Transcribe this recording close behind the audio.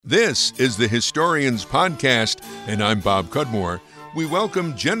This is the Historians Podcast, and I'm Bob Cudmore. We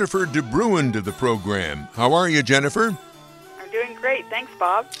welcome Jennifer DeBruin to the program. How are you, Jennifer? I'm doing great. Thanks,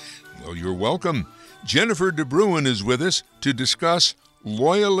 Bob. Well, you're welcome. Jennifer DeBruin is with us to discuss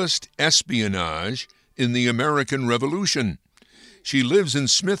Loyalist espionage in the American Revolution. She lives in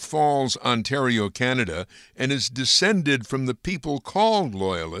Smith Falls, Ontario, Canada, and is descended from the people called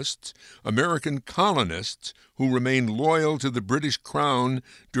Loyalists, American colonists who remained loyal to the British Crown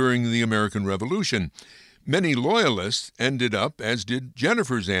during the American Revolution. Many Loyalists ended up, as did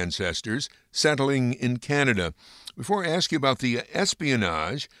Jennifer's ancestors, settling in Canada. Before I ask you about the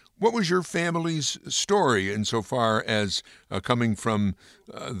espionage, what was your family's story insofar as coming from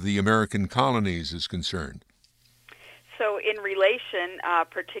the American colonies is concerned? So in relation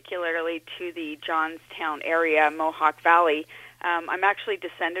particularly to the Johnstown area, Mohawk Valley, I'm actually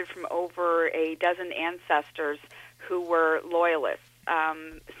descended from over a dozen ancestors who were Loyalists,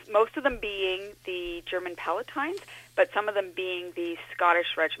 most of them being the German Palatines, but some of them being the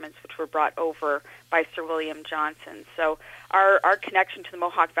Scottish regiments which were brought over by Sir William Johnson. So our connection to the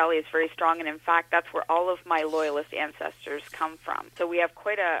Mohawk Valley is very strong, and in fact that's where all of my Loyalist ancestors come from. So we have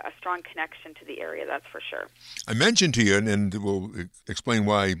quite a strong connection to the area, that's for sure. I mentioned to you, and we'll explain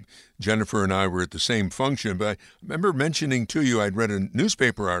why Jennifer and I were at the same function, but I remember mentioning to you I'd read a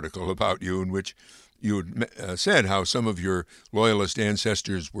newspaper article about you in which you had said how some of your Loyalist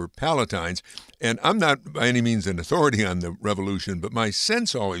ancestors were Palatines, and I'm not by any means an authority on the Revolution, but my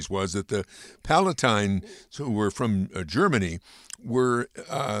sense always was that the Palatines who were from Germany were,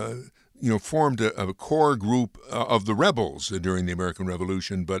 formed a core group of the rebels during the American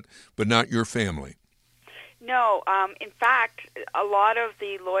Revolution, but not your family. No, in fact, a lot of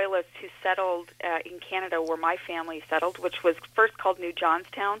the Loyalists who settled in Canada where my family settled, which was first called New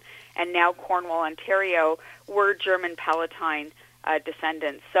Johnstown and now Cornwall, Ontario, were German Palatine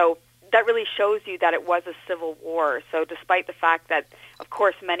descendants. So that really shows you that it was a civil war. So despite the fact that, of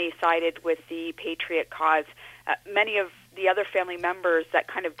course, many sided with the Patriot cause, many of the other family members that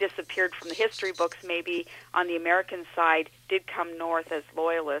kind of disappeared from the history books maybe on the American side did come north as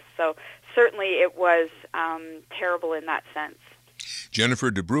Loyalists. So certainly it was terrible in that sense.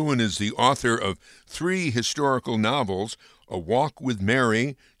 Jennifer DeBruin is the author of 3 historical novels, A Walk with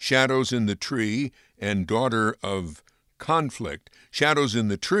Mary, Shadows in the Tree, and Daughter of Conflict. Shadows in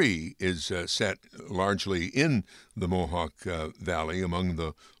the Tree is set largely in the Mohawk Valley, among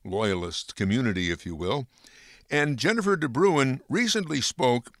the Loyalist community, if you will. And Jennifer DeBruin recently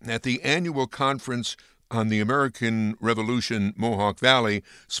spoke at the annual conference on the American Revolution Mohawk Valley,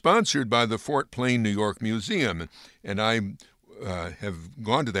 sponsored by the Fort Plain, New York Museum. And I have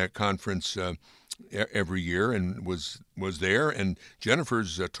gone to that conference every year and was there. And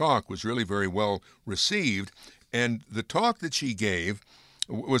Jennifer's talk was really very well received. And the talk that she gave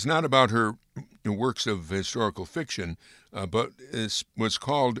was not about her works of historical fiction, but was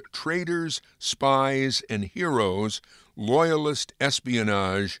called Traitors, Spies, and Heroes, Loyalist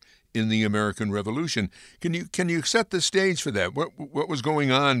Espionage in the American Revolution. Can you set the stage for that? What was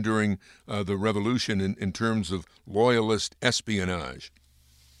going on during the Revolution in terms of Loyalist espionage?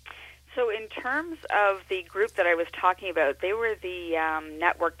 So in terms of the group that I was talking about, they were the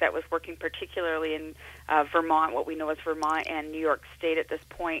network that was working particularly in Vermont, what we know as Vermont and New York State at this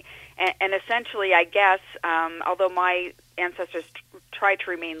point. And essentially, I guess, although my ancestors tried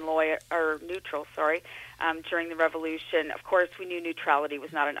to remain neutral, during the Revolution, of course, we knew neutrality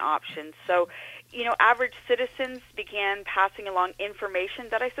was not an option. So, average citizens began passing along information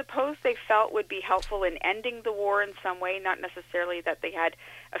that I suppose they felt would be helpful in ending the war in some way, not necessarily that they had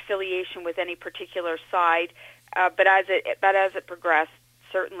affiliation with any particular side, but as it progressed,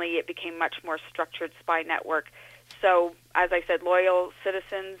 certainly it became much more structured spy network. So, as I said, loyal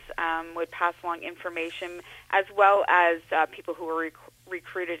citizens would pass along information, as well as people who were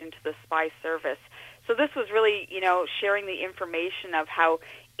recruited into the spy service. So this was really, sharing the information of how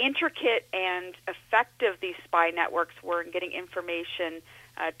intricate and effective these spy networks were in getting information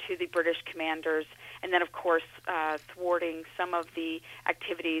to the British commanders, and then, of course, thwarting some of the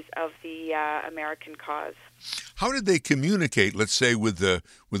activities of the American cause. How did they communicate, let's say, with the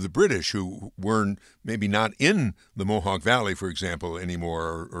British, who were maybe not in the Mohawk Valley, for example,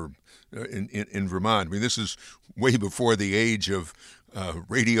 anymore, or in Vermont? I mean, this is way before the age of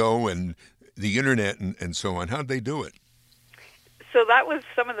radio and the internet and so on. How did they do it? So that was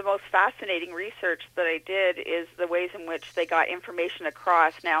some of the most fascinating research that I did, is the ways in which they got information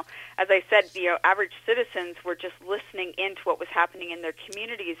across. Now, as I said, average citizens were just listening into what was happening in their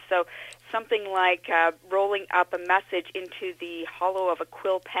communities. So something like rolling up a message into the hollow of a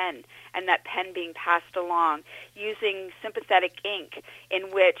quill pen, and that pen being passed along, using sympathetic ink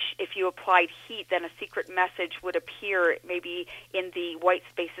in which if you applied heat, then a secret message would appear maybe in the white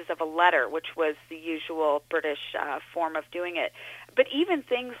spaces of a letter, which was the usual British form of doing it. But even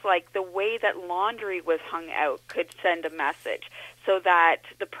things like the way that laundry was hung out could send a message, so that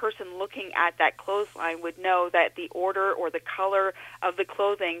the person looking at that clothesline would know that the order or the color of the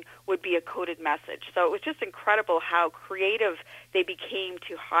clothing would be a coded message. So it was just incredible how creative they became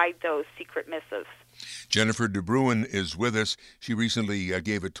to hide those secret missives. Jennifer de Bruin is with us. She recently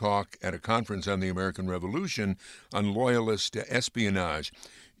gave a talk at a conference on the American Revolution on Loyalist espionage.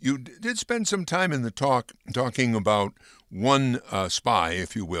 You did spend some time in the talk talking about one spy,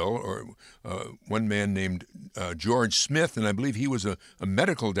 if you will, or one man named George Smith, and I believe he was a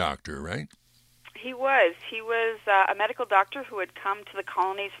medical doctor, right? He was. He was a medical doctor who had come to the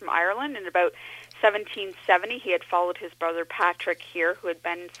colonies from Ireland in about 1770. He had followed his brother Patrick here, who had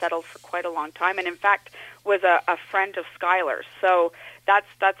been settled for quite a long time, and in fact was a friend of Schuyler's. So that's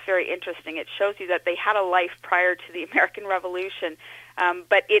very interesting. It shows you that they had a life prior to the American Revolution.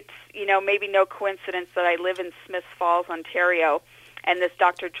 But it's, maybe no coincidence that I live in Smiths Falls, Ontario, and this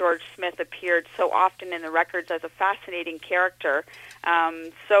Dr. George Smith appeared so often in the records as a fascinating character.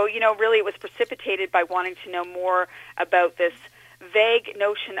 So, really it was precipitated by wanting to know more about this vague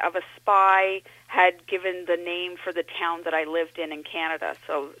notion of a spy had given the name for the town that I lived in Canada.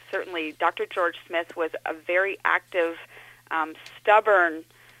 So certainly Dr. George Smith was a very active, stubborn,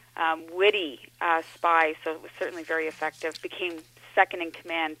 witty spy, so it was certainly very effective, became second in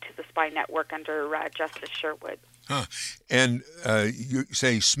command to the spy network under Justice Sherwood. Huh. And you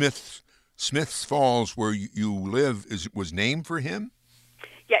say Smith's Falls, where you live, was named for him?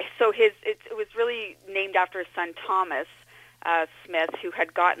 Yeah, so it was really named after his son Thomas Smith, who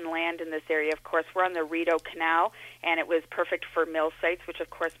had gotten land in this area. Of course, we're on the Rideau Canal, and it was perfect for mill sites, which of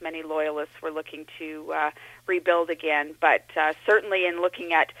course many loyalists were looking to rebuild again. But certainly in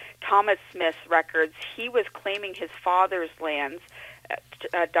looking at Thomas Smith's records, he was claiming his father's lands.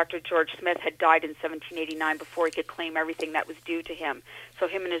 Dr. George Smith had died in 1789 before he could claim everything that was due to him. So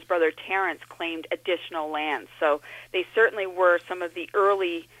him and his brother Terence claimed additional lands. So they certainly were some of the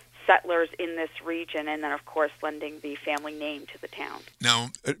early settlers in this region, and then, of course, lending the family name to the town. Now,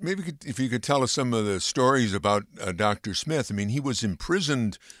 maybe if you could tell us some of the stories about Dr. Smith. I mean, he was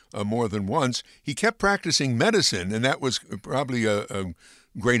imprisoned more than once. He kept practicing medicine, and that was probably a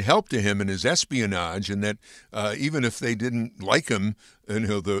great help to him in his espionage, and that even if they didn't like him,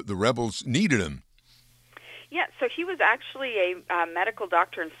 the rebels needed him. Yeah, so he was actually a medical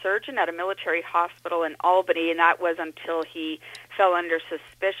doctor and surgeon at a military hospital in Albany, and that was until he fell under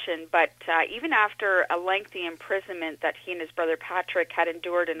suspicion. But even after a lengthy imprisonment that he and his brother Patrick had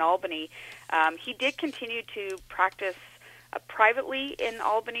endured in Albany, he did continue to practice privately in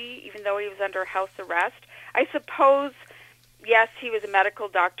Albany, even though he was under house arrest. I suppose, yes, he was a medical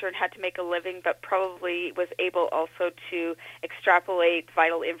doctor and had to make a living, but probably was able also to extrapolate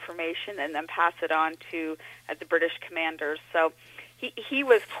vital information and then pass it on to the British commanders. So he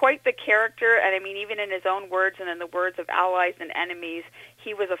was quite the character, and I mean, even in his own words and in the words of allies and enemies,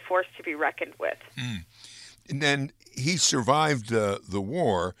 he was a force to be reckoned with. Mm. And then he survived the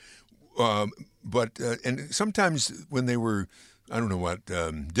war, but and sometimes when they were,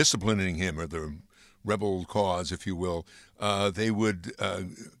 disciplining him, or the rebel cause, if you will, they would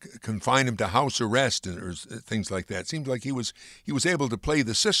confine him to house arrest or things like that. It seems like he was able to play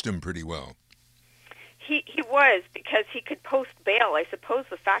the system pretty well. He was, because he could post bail. I suppose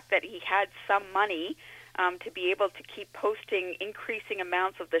the fact that he had some money to be able to keep posting increasing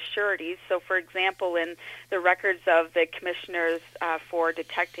amounts of the sureties. So, for example, in the records of the commissioners for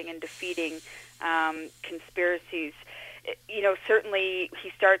detecting and defeating conspiracies, certainly he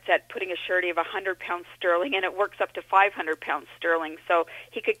starts at putting a surety of £100 sterling, and it works up to £500 sterling. So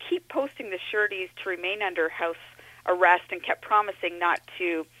he could keep posting the sureties to remain under house arrest, and kept promising not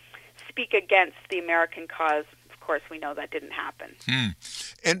to speak against the American cause. Of course, we know that didn't happen.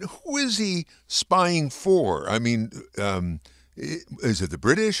 And who is he spying for? I mean, is it the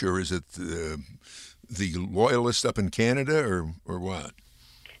British, or is it the loyalists up in Canada, or what?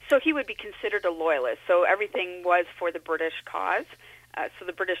 So he would be considered a loyalist. So everything was for the British cause. So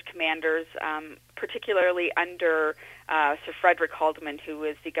the British commanders, particularly under Sir Frederick Haldimand, who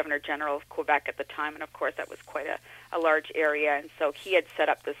was the Governor-General of Quebec at the time, and of course that was quite a large area, and so he had set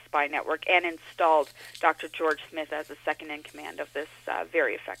up this spy network and installed Dr. George Smith as the second-in-command of this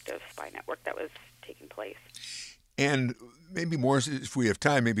very effective spy network that was taking place. And maybe more, if we have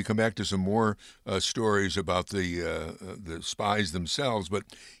time, maybe come back to some more stories about the spies themselves. But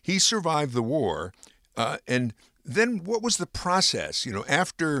he survived the war, and then what was the process?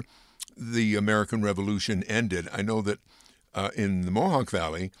 After the American Revolution ended, I know that in the Mohawk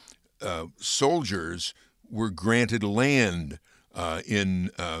Valley, soldiers were granted land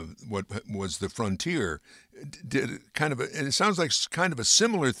in what was the frontier. And it sounds like kind of a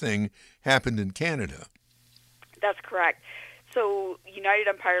similar thing happened in Canada. That's correct. So United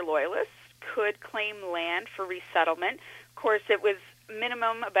Empire Loyalists could claim land for resettlement. Of course, it was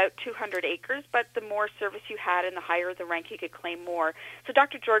minimum about 200 acres, but the more service you had and the higher the rank, you could claim more. So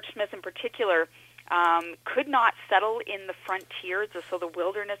Dr. George Smith in particular could not settle in the frontiers, so the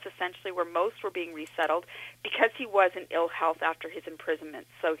wilderness essentially where most were being resettled, because he was in ill health after his imprisonment.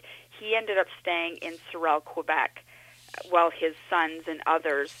 So he ended up staying in Sorel, Quebec, while his sons and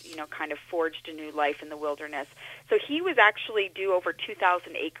others, kind of forged a new life in the wilderness. So he was actually due over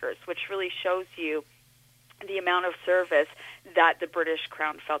 2,000 acres, which really shows you the amount of service that the British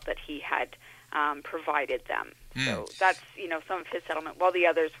Crown felt that he had provided them. So that's, some of his settlement, while the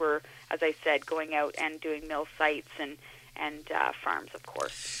others were, as I said, going out and doing mill sites and farms, of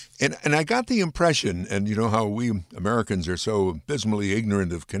course. And I got the impression, and you know how we Americans are so abysmally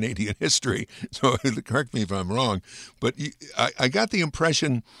ignorant of Canadian history, so correct me if I'm wrong, but I got the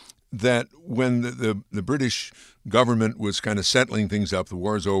impression that when the British government was kind of settling things up, the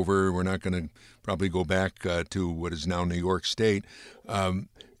war's over, we're not going to probably go back to what is now New York State,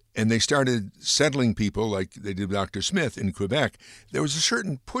 and they started settling people like they did Dr. Smith in Quebec, there was a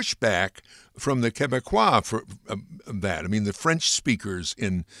certain pushback from the Quebecois for that. I mean, the French speakers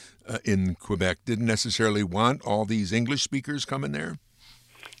in Quebec didn't necessarily want all these English speakers coming there.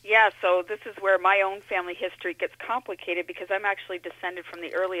 Yeah, so this is where my own family history gets complicated, because I'm actually descended from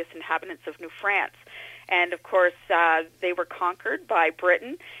the earliest inhabitants of New France. And, of course, they were conquered by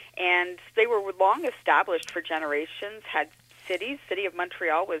Britain, and they were long established for generations, had cities. City of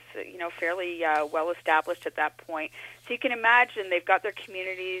Montreal was, fairly well established at that point. So you can imagine they've got their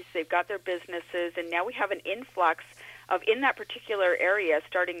communities, they've got their businesses, and now we have an influx of, in that particular area,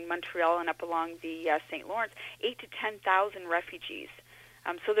 starting Montreal and up along the St. Lawrence, 8,000 to 10,000 refugees.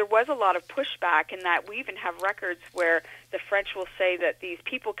 So there was a lot of pushback, in that we even have records where the French will say that these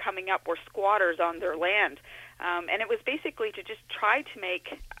people coming up were squatters on their land. And it was basically to just try to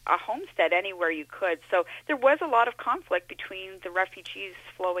make a homestead anywhere you could. So there was a lot of conflict between the refugees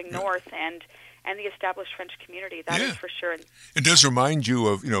flowing north and the established French community. That is for sure. It does remind you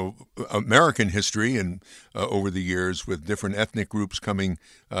of, American history and over the years with different ethnic groups coming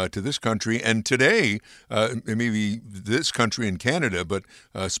to this country. And today, maybe this country and Canada, but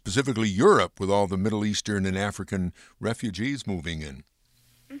specifically Europe with all the Middle Eastern and African refugees moving in.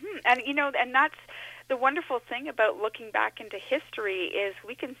 Mm-hmm. And that's the wonderful thing about looking back into history, is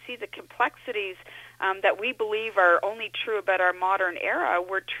we can see the complexities that we believe are only true about our modern era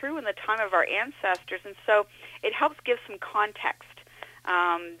were true in the time of our ancestors. And so it helps give some context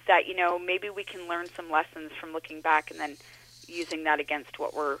that, maybe we can learn some lessons from looking back and then using that against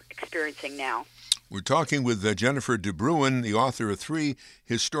what we're experiencing now. We're talking with Jennifer de Bruin, the author of 3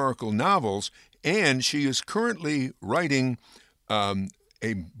 historical novels, and she is currently writing a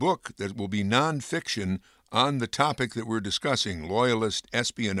book that will be nonfiction on the topic that we're discussing, Loyalist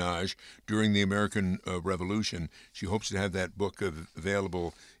espionage during the American Revolution. She hopes to have that book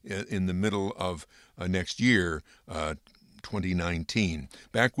available in the middle of next year, 2019.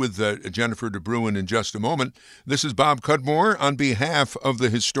 Back with Jennifer de Bruin in just a moment. This is Bob Cudmore on behalf of the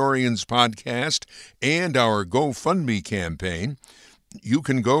Historians Podcast and our GoFundMe campaign. You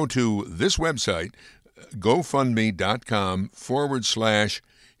can go to this website,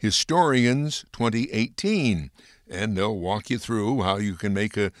 GoFundMe.com/Historians2018, and they'll walk you through how you can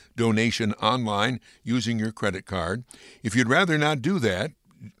make a donation online using your credit card. If you'd rather not do that,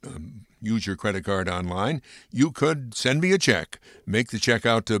 use your credit card online, you could send me a check. Make the check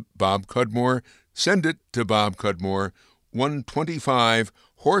out to Bob Cudmore. Send it to Bob Cudmore, 125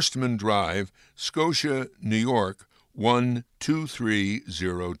 Horstman Drive, Scotia, New York,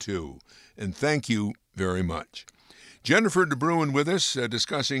 12302. And thank you very much. Jennifer de Bruin with us,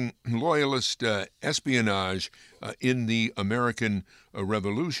 discussing Loyalist espionage in the American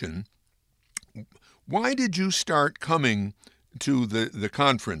Revolution. Why did you start coming to the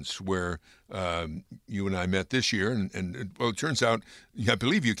conference where you and I met this year? And it turns out, I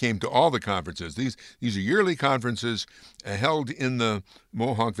believe you came to all the conferences. These are yearly conferences held in the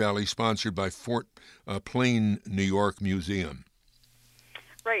Mohawk Valley, sponsored by Fort Plain, New York Museum.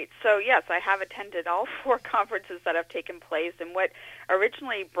 Right. So, yes, I have attended all 4 conferences that have taken place. And what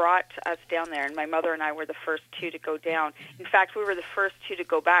originally brought us down there, and my mother and I were the first 2 to go down. In fact, we were the first 2 to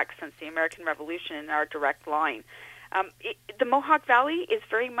go back since the American Revolution in our direct line. The Mohawk Valley is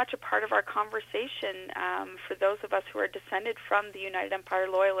very much a part of our conversation for those of us who are descended from the United Empire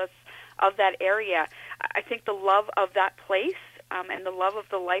Loyalists of that area. I think the love of that place and the love of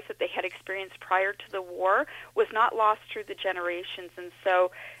the life that they had experienced prior to the war was not lost through the generations. And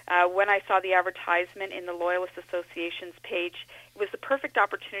so when I saw the advertisement in the Loyalist Association's page, it was the perfect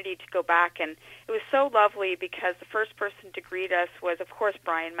opportunity to go back. And it was so lovely because the first person to greet us was, of course,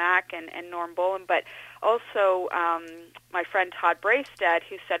 Brian Mack and Norm Boland, but also my friend Todd Braystead,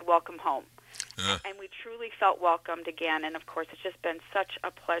 who said, "Welcome home." And we truly felt welcomed again. And, of course, it's just been such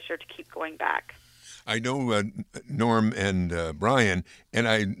a pleasure to keep going back. I know Norm and Brian, and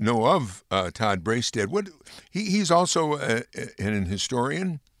I know of Todd Braystead. He's also an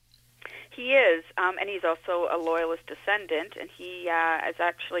historian? He is, and he's also a Loyalist descendant, and he has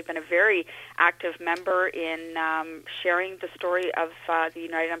actually been a very active member in sharing the story of the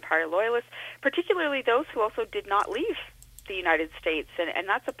United Empire Loyalists, particularly those who also did not leave the United States, and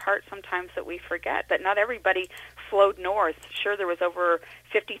that's a part sometimes that we forget, that not everybody flowed north. Sure, there was over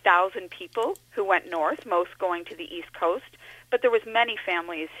 50,000 people who went north, most going to the East Coast, but there was many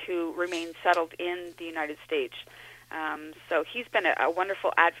families who remained settled in the United States. So he's been a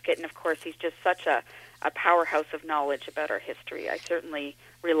wonderful advocate, and of course he's just such a powerhouse of knowledge about our history. I certainly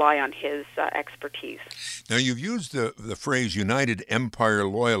rely on his expertise. Now, you've used the phrase United Empire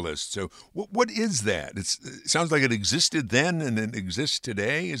Loyalists. So what is that? It sounds like it existed then and it exists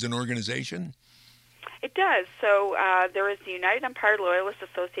today as an organization? It does. So there is the United Empire Loyalist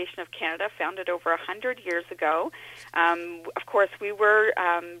Association of Canada, founded over 100 years ago. Of course, we were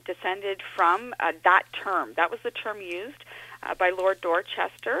descended from that term. That was the term used by Lord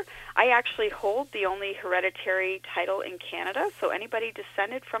Dorchester. I actually hold the only hereditary title in Canada, so anybody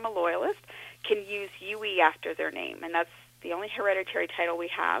descended from a Loyalist can use UE after their name, and that's the only hereditary title we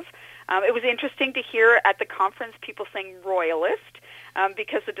have. It was interesting to hear at the conference people saying Royalist,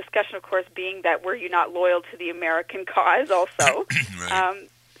 because the discussion, of course, being that were you not loyal to the American cause also. Right.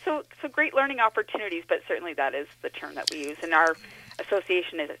 So great learning opportunities, but certainly that is the term that we use, and our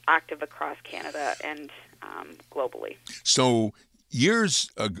association is active across Canada and globally. So years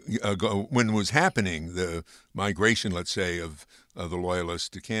ago, when it was happening, the migration, let's say, of the Loyalists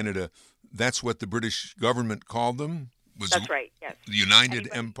to Canada, that's what the British government called them? That's right, yes. The United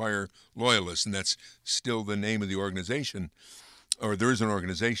Empire Loyalists, and that's still the name of the organization, or there is an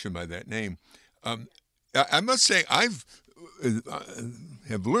organization by that name. I must say have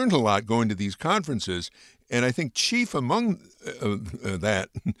learned a lot going to these conferences, and I think chief among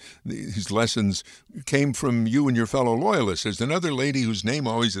these lessons came from you and your fellow Loyalists. There's another lady whose name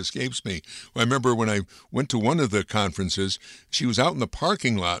always escapes me. I remember when I went to one of the conferences, she was out in the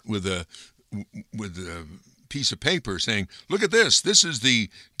parking lot with a piece of paper saying, "Look at this. This is the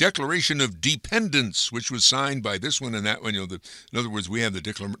Declaration of Dependence, which was signed by this one and that one." In other words, we have the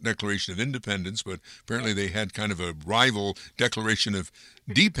Declaration of Independence, but apparently they had kind of a rival Declaration of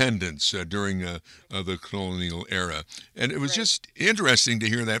Dependence during the colonial era. And it was just interesting to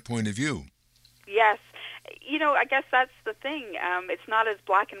hear that point of view. Yes. You know, I guess that's the thing. It's not as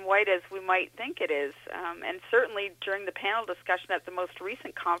black and white as we might think it is. And certainly during the panel discussion at the most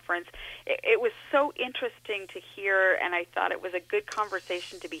recent conference, it was so interesting to hear, and I thought it was a good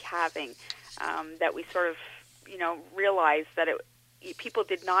conversation to be having, that we sort of, realized that people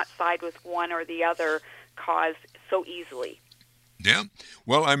did not side with one or the other cause so easily. Yeah.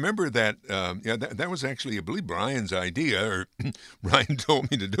 Well, I remember that, that was actually, I believe, Brian's idea, or Brian told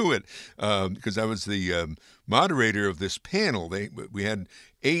me to do it, because I was the moderator of this panel. We had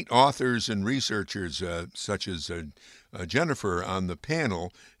 8 authors and researchers, such as Jennifer, on the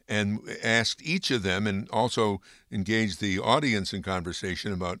panel, and asked each of them, and also engaged the audience in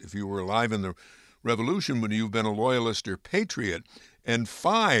conversation about if you were alive in the Revolution, would you have been a Loyalist or Patriot? And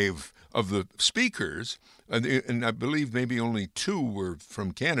 5 of the speakers, and I believe maybe only 2 were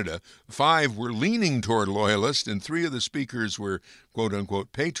from Canada, 5 were leaning toward Loyalist, and 3 of the speakers were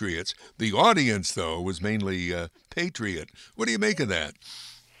quote-unquote patriots. The audience, though, was mainly patriot. What do you make of that?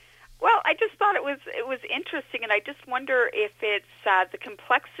 Well, I just thought it was interesting, and I just wonder if it's the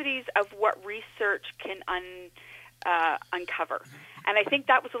complexities of what research can uncover. And I think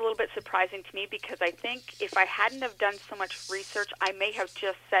that was a little bit surprising to me, because I think if I hadn't have done so much research, I may have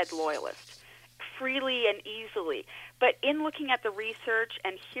just said Loyalist freely and easily. But in looking at the research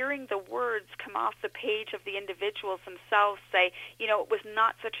and hearing the words come off the page of the individuals themselves say, it was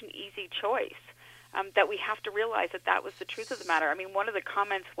not such an easy choice. that we have to realize that that was the truth of the matter. I mean, one of the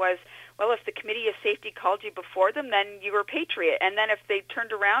comments was, well, if the Committee of Safety called you before them, then you were a patriot. And then if they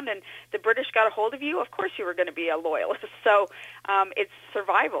turned around and the British got a hold of you, of course you were going to be a loyalist. So it's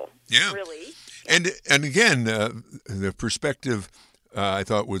survival, really. And again, the perspective, I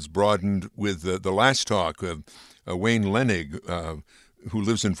thought, was broadened with the last talk of Wayne Lenig, who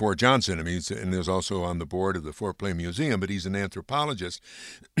lives in Fort Johnson. I mean, and is also on the board of the Fort Plain Museum, but he's an anthropologist.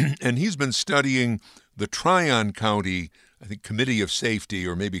 And he's been studying the Tryon County, I think, Committee of Safety,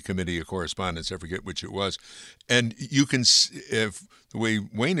 or maybe Committee of Correspondence, I forget which it was. And you can, if the way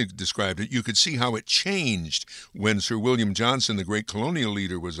Wayne had described it, you could see how it changed when Sir William Johnson, the great colonial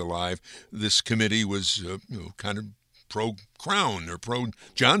leader, was alive. This committee was kind of pro-Crown or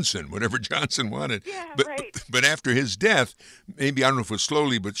pro-Johnson, whatever Johnson wanted. Yeah, right. But after his death, maybe, I don't know if it was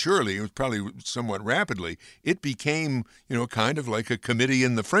slowly but surely, it was probably somewhat rapidly, it became, kind of like a committee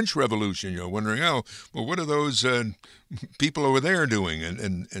in the French Revolution, wondering, what are those people over there doing,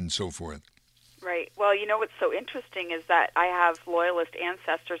 and so forth. Right. Well, what's so interesting is that I have Loyalist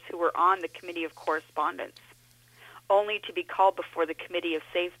ancestors who were on the Committee of Correspondence, only to be called before the Committee of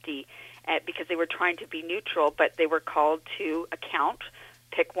Safety because they were trying to be neutral, but they were called to account,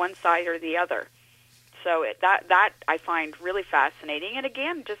 pick one side or the other. So that I find really fascinating. And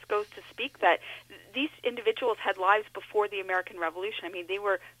again, just goes to speak that these individuals had lives before the American Revolution. I mean, they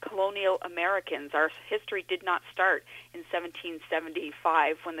were colonial Americans. Our history did not start in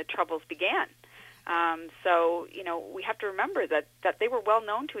 1775 when the Troubles began. So, we have to remember that they were well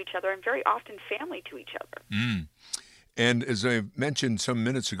known to each other and very often family to each other. Mm. And as I mentioned some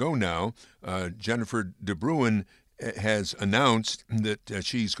minutes ago now, Jennifer de Bruin has announced that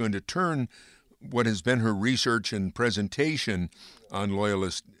she's going to turn what has been her research and presentation on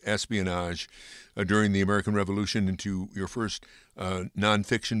Loyalist espionage during the American Revolution into your first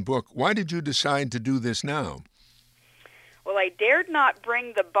nonfiction book. Why did you decide to do this now? Well, I dared not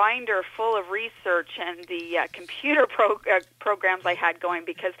bring the binder full of research and the computer programs I had going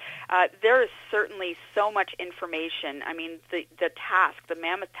because there is certainly so much information. I mean, the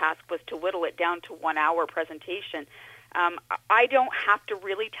mammoth task was to whittle it down to 1 hour presentation. I don't have to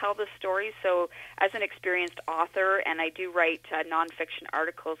really tell the story, so as an experienced author, and I do write nonfiction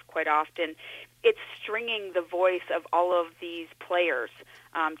articles quite often, it's stringing the voice of all of these players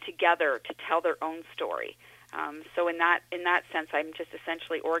together to tell their own story. So in that sense, I'm just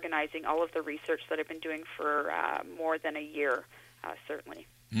essentially organizing all of the research that I've been doing for more than a year, certainly.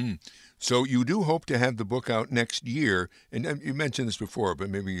 Mm. So you do hope to have the book out next year, and you mentioned this before, but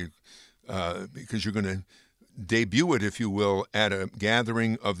maybe because you're going to debut it, if you will, at a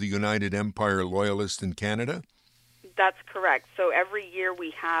gathering of the United Empire Loyalists in Canada? That's correct. So every year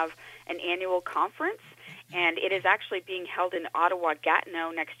we have an annual conference, and it is actually being held in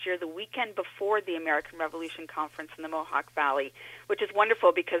Ottawa-Gatineau next year, the weekend before the American Revolution Conference in the Mohawk Valley, which is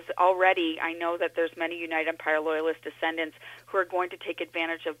wonderful because already I know that there's many United Empire Loyalist descendants who are going to take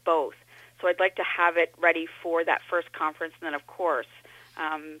advantage of both. So I'd like to have it ready for that first conference, and then, of course,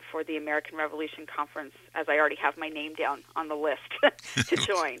 for the American Revolution Conference, as I already have my name down on the list to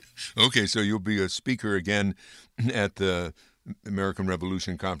join. Okay, so you'll be a speaker again at the American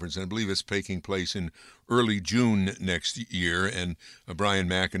Revolution Conference, and I believe it's taking place in early June next year, and Brian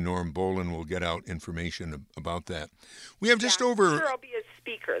Mack and Norm Bolin will get out information about that. We have just over... I'm sure I'll be a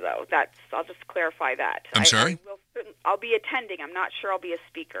speaker, though. I'll just clarify that. I'm sorry? I'll be attending. I'm not sure I'll be a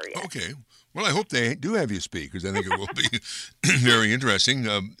speaker yet. Okay. Well, I hope they do have you speak, because I think it will be very interesting.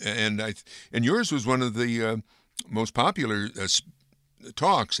 And yours was one of the most popular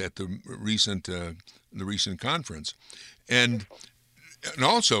talks at the recent conference. And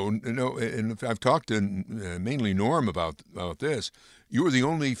also, and I've talked to mainly Norm about this, you were the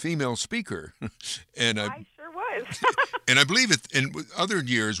only female speaker. And I sure was. And I believe in other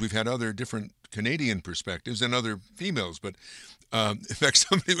years we've had other different Canadian perspectives and other females, but in fact,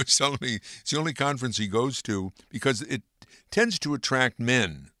 somebody was telling me it's the only conference he goes to because it tends to attract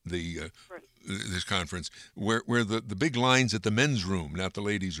men, this conference, where the big line's at the men's room, not the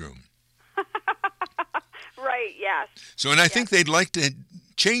ladies' room. Right, yes. So, and I think they'd like to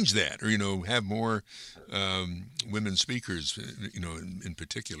change that, or, have more women speakers, in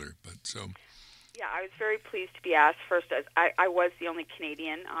particular. But so. Yeah, I was very pleased to be asked. First, as I was the only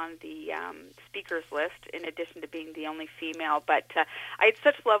Canadian on the speakers list, in addition to being the only female. But I had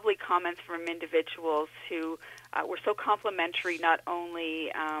such lovely comments from individuals who were so complimentary, not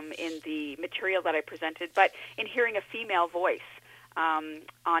only in the material that I presented, but in hearing a female voice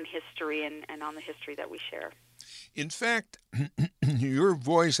on history and on the history that we share. In fact, your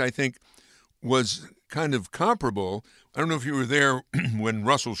voice, I think, was kind of comparable. I don't know if you were there when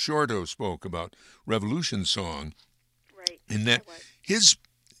Russell Shorto spoke about Revolution Song. Right. In that his,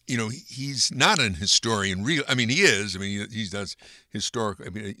 he's not an historian. He is. He does historical.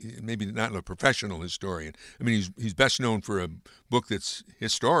 Maybe not a professional historian. He's best known for a book that's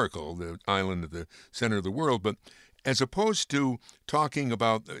historical, The Island at the Center of the World. But as opposed to talking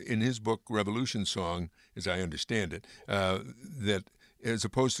about, in his book, Revolution Song, as I understand it, that as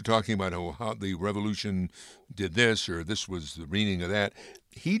opposed to talking about how the revolution did this or this was the meaning of that,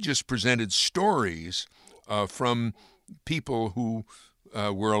 he just presented stories from people who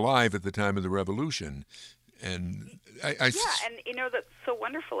were alive at the time of the revolution. And and that's so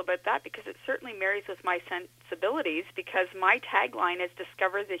wonderful about that, because it certainly marries with my sensibilities, because my tagline is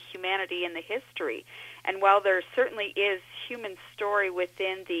discover the humanity in the history. And while there certainly is human story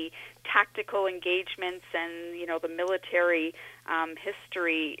within the tactical engagements and, the military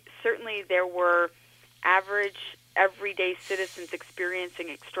history, certainly there were average, everyday citizens experiencing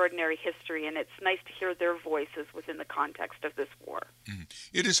extraordinary history, and it's nice to hear their voices within the context of this war.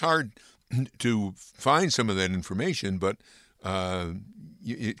 It is hard to find some of that information, but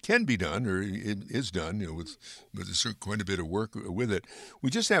it can be done, or it is done, with there's quite a bit of work with it. We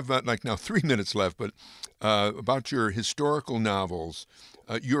just have now 3 minutes left, but about your historical novels,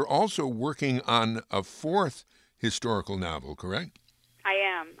 you're also working on a fourth historical novel, correct? I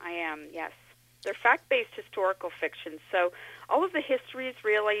am, yes. They're fact-based historical fiction, so all of the history is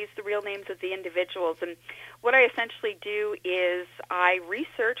real. I use the real names of the individuals, and what I essentially do is I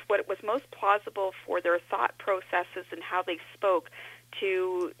research what was most plausible for their thought processes and how they spoke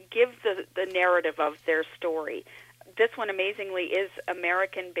to give the narrative of their story. This one, amazingly, is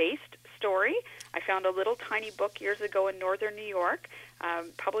American-based story. I found a little tiny book years ago in northern New York,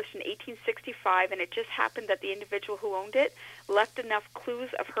 published in 1865, and it just happened that the individual who owned it left enough clues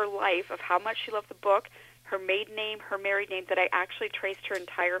of her life, of how much she loved the book, her maiden name, her married name, that I actually traced her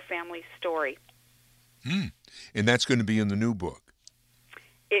entire family's story. And that's going to be in the new book?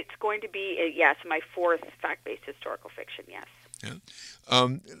 It's going to be, yes, my fourth fact-based historical fiction, yes.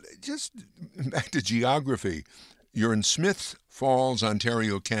 Yeah. Just back to geography. You're in Smith Falls,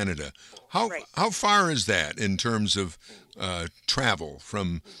 Ontario, Canada. How far is that in terms of travel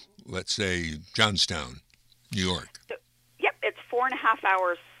from, let's say, Johnstown, New York? It's 4.5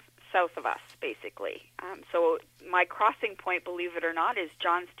 hours south of us, basically. So my crossing point, believe it or not, is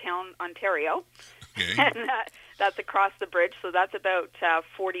Johnstown, Ontario. Okay. And that's across the bridge, so that's about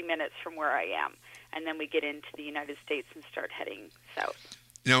 40 minutes from where I am. And then we get into the United States and start heading south.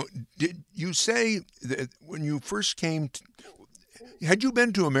 Now, did you say that when you first came, had you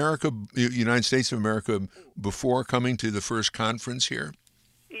been to America, United States of America, before coming to the first conference here?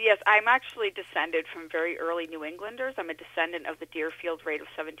 Yes, I'm actually descended from very early New Englanders. I'm a descendant of the Deerfield Raid of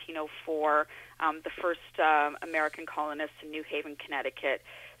 1704, the first American colonists in New Haven, Connecticut.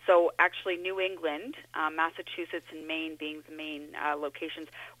 So actually New England, Massachusetts, and Maine being the main locations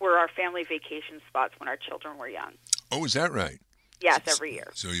were our family vacation spots when our children were young. Oh, is that right? Yes, every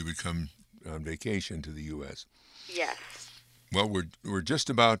year. So you would come on vacation to the U.S.? Yes. Well, we're just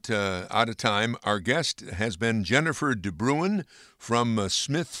about out of time. Our guest has been Jennifer DeBruin from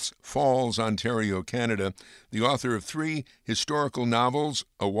Smiths Falls, Ontario, Canada, the author of 3 historical novels,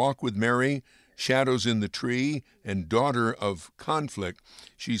 A Walk with Mary, Shadows in the Tree, and Daughter of Conflict.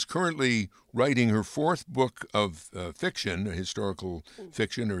 She's currently writing her 4th book of fiction, historical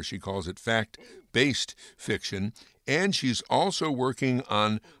fiction, or she calls it fact-based fiction, and she's also working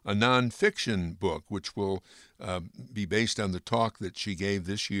on a nonfiction book, which will be based on the talk that she gave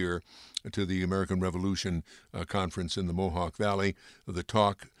this year to the American Revolution Conference in the Mohawk Valley, the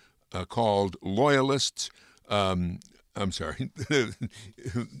talk called Loyalists, the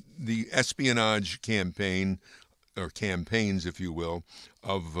espionage campaign, or campaigns, if you will,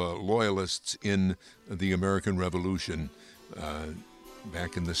 of loyalists in the American Revolution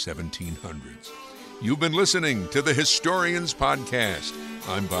back in the 1700s. You've been listening to the Historians Podcast.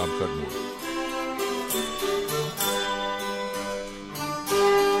 I'm Bob Cudmore.